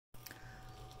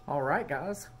Alright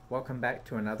guys, welcome back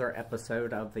to another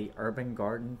episode of the Urban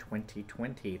Garden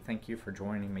 2020. Thank you for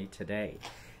joining me today.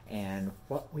 And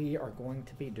what we are going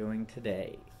to be doing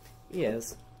today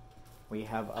is we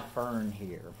have a fern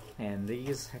here. And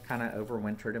these kind of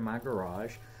overwintered in my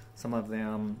garage. Some of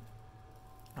them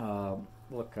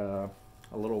look a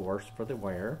little worse for the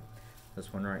wear.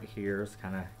 This one right here is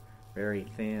kind of very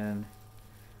thin,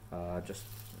 just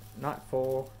not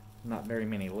full, not very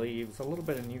many leaves, a little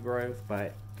bit of new growth,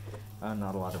 but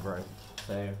not a lot of growth.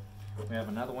 So we have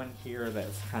another one here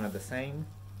that's kind of the same,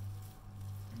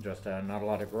 just not a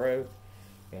lot of growth.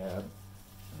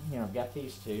 I've got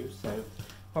these two. So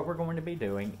what we're going to be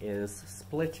doing is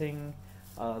splitting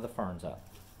the ferns up.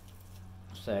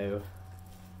 So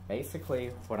basically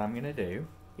what I'm going to do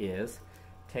is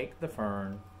take the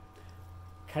fern,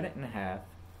 cut it in half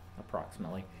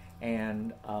approximately,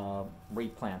 and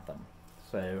replant them.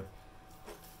 So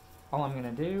all I'm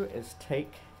going to do is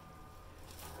take,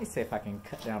 let me see if I can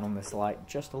cut down on this light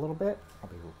just a little bit. I'll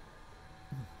be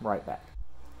right back.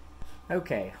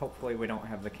 Okay, hopefully we don't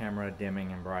have the camera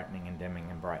dimming and brightening and dimming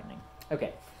and brightening.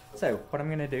 Okay, so what I'm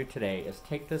going to do today is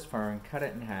take this fern, cut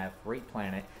it in half,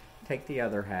 replant it, take the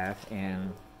other half,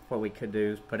 and what we could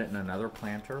do is put it in another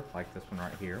planter like this one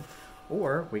right here.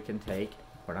 Or we can take,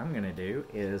 what I'm going to do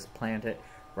is plant it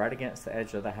right against the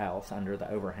edge of the house under the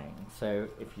overhang. So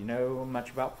if you know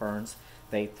much about ferns,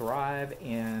 they thrive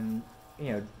in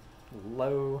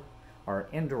low or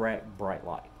indirect bright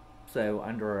light. So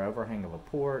under an overhang of a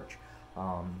porch,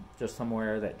 just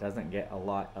somewhere that doesn't get a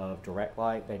lot of direct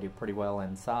light. They do pretty well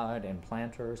inside in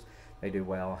planters. They do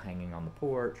well hanging on the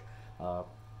porch.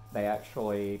 They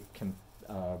actually can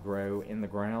grow in the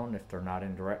ground if they're not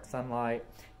in direct sunlight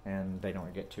and they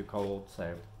don't get too cold.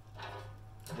 So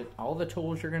all the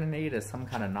tools you're going to need is some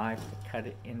kind of knife to cut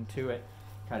it into it,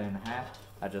 cut it in half.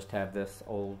 I just have this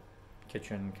old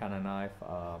kitchen kind of knife.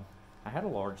 I had a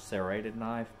large serrated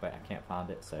knife, but I can't find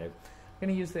it, so I'm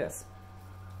going to use this.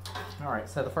 Alright,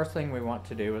 so the first thing we want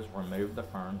to do is remove the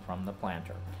fern from the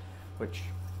planter, which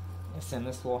is in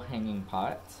this little hanging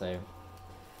pot, so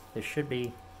this should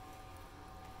be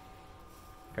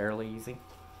fairly easy,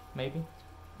 maybe?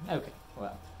 Okay,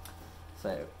 well,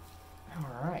 so,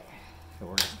 alright. So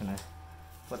we're just going to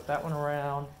flip that one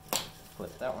around,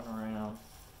 flip that one around,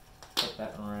 flip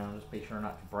that one around. Just be sure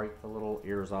not to break the little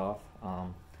ears off.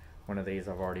 One of these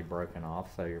I've already broken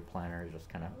off, so your planter is just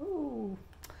kind of, ooh.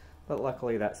 But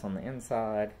luckily that's on the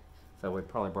inside, so we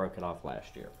probably broke it off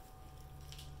last year.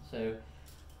 So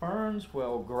ferns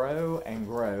will grow,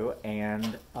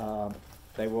 and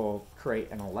they will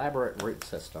create an elaborate root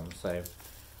system. So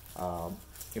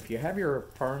if you have your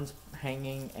ferns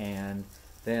hanging and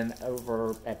then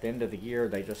over at the end of the year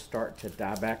they just start to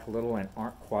die back a little and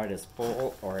aren't quite as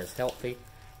full or as healthy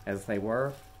as they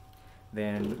were,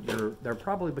 then they're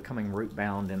probably becoming root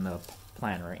bound in the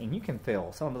planter. And you can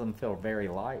feel, some of them feel very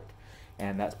light,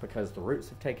 and that's because the roots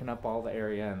have taken up all the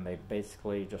area and they've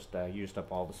basically just used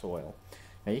up all the soil.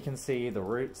 Now you can see the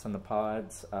roots and the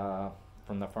pods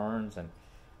from the ferns, and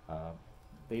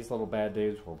these little bad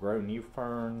dudes will grow new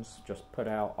ferns. Just put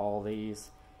out all these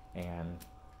and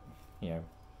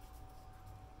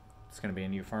it's going to be a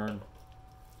new fern.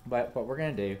 But what we're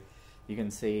going to do, you can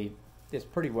see it's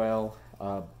pretty well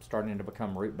starting to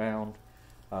become root bound.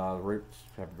 The roots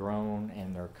have grown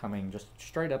and they're coming just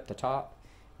straight up the top,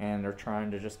 and they're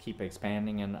trying to just keep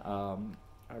expanding and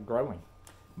growing.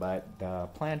 But the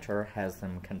planter has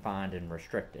them confined and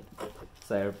restricted.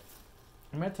 So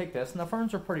I'm going to take this, and the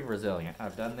ferns are pretty resilient.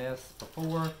 I've done this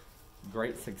before,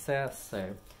 great success.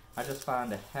 So I just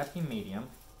find a happy medium,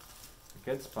 a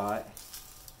good spot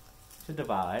to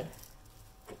divide.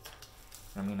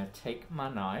 I'm going to take my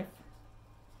knife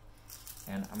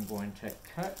and I'm going to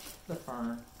cut the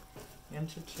fern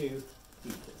into 2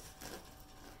 pieces.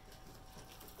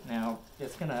 Now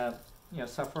it's going to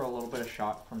suffer a little bit of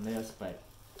shock from this, but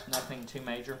nothing too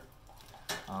major.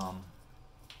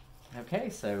 Okay,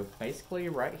 so basically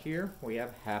right here we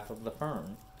have half of the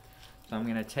fern. So I'm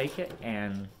going to take it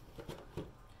and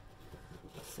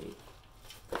let's see.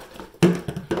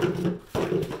 I'm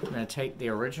going to take the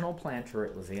original planter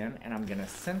it was in, and I'm going to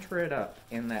center it up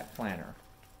in that planter.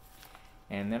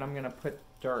 And then I'm going to put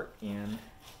dirt in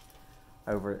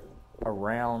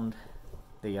around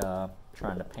the,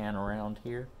 trying to pan around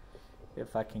here,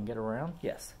 if I can get around.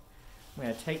 Yes. I'm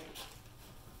going to take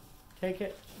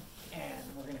it, and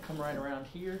we're going to come right around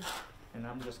here, and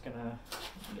I'm just going to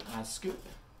get my scoop,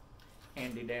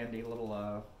 handy dandy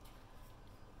little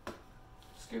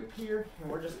scoop here,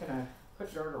 and we're just going to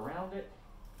put dirt around it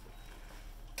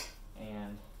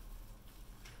and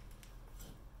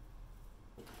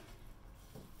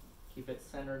keep it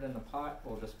centered in the pot.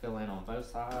 We'll just fill in on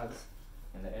both sides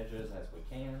and the edges as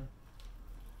we can.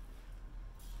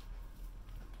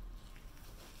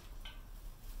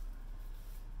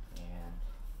 And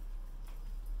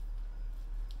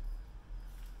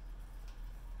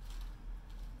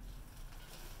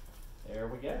there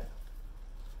we go.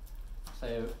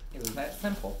 So it was that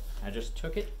simple. I just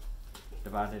took it,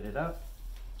 divided it up,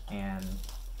 and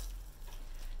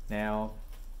now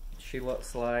she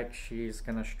looks like she's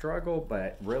gonna struggle,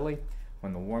 but really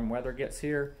when the warm weather gets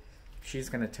here, she's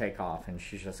gonna take off and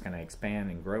she's just gonna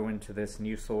expand and grow into this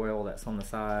new soil that's on the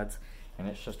sides, and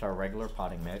it's just our regular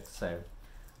potting mix. So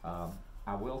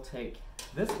I will take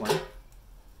this one.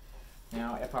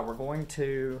 Now if I were going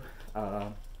to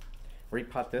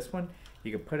repot this one,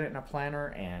 you could put it in a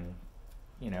planter and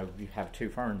you have 2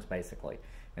 ferns basically,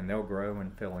 and they'll grow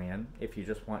and fill in. If you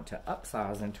just want to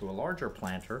upsize into a larger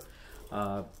planter,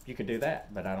 you could do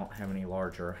that, but I don't have any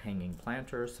larger hanging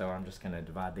planters, so I'm just going to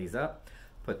divide these up,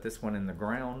 put this one in the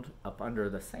ground up under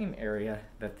the same area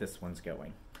that this one's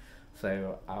going.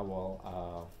 So I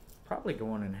will probably go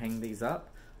on and hang these up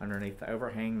underneath the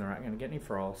overhang. They're not going to get any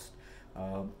frost.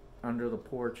 Under the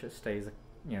porch it stays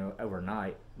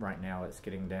overnight. Right now it's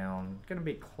getting down, going to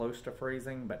be close to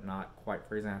freezing, but not quite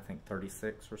freezing. I think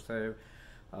 36 or so.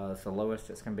 It's the lowest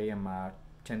it's going to be in my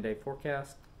 10-day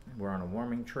forecast. We're on a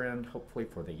warming trend, hopefully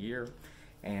for the year,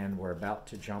 and we're about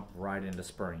to jump right into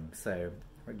spring. So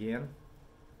again,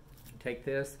 take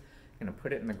this, I'm going to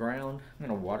put it in the ground. I'm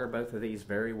going to water both of these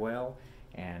very well,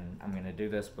 and I'm going to do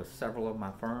this with several of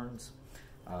my ferns.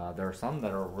 There are some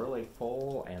that are really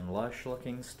full and lush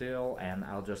looking still, and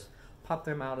I'll just pop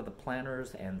them out of the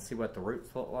planters and see what the roots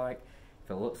look like.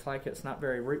 If it looks like it's not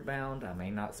very root bound, I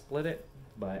may not split it.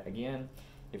 But again,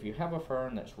 if you have a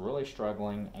fern that's really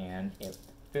struggling and it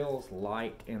feels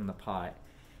light in the pot,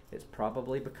 it's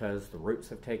probably because the roots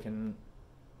have taken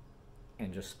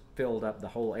and just filled up the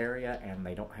whole area and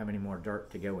they don't have any more dirt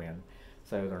to go in.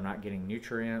 So they're not getting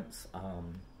nutrients.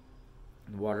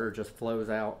 The water just flows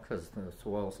out because the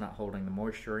soil's not holding the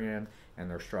moisture in, and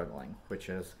they're struggling, which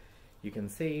is, you can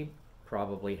see,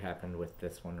 probably happened with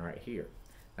this one right here.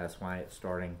 That's why it's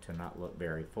starting to not look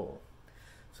very full.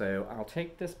 So I'll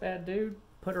take this bad dude,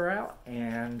 put her out,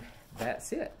 and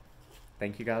that's it.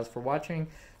 Thank you guys for watching.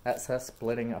 That's us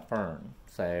splitting a fern.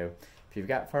 So if you've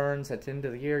got ferns at the end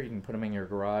of the year, you can put them in your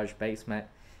garage, basement,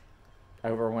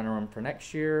 overwinter them for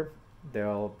next year.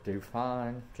 They'll do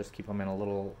fine. Just keep them in a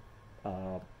little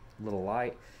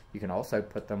light. You can also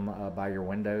put them by your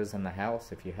windows in the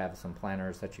house if you have some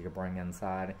planters that you could bring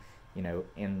inside,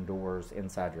 indoors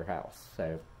inside your house.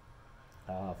 So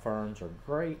ferns are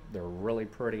great. They're really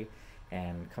pretty,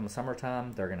 and come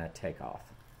summertime, they're gonna take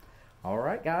off. All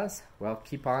right, guys. Well,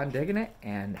 keep on digging it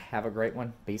and have a great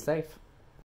one. Be safe.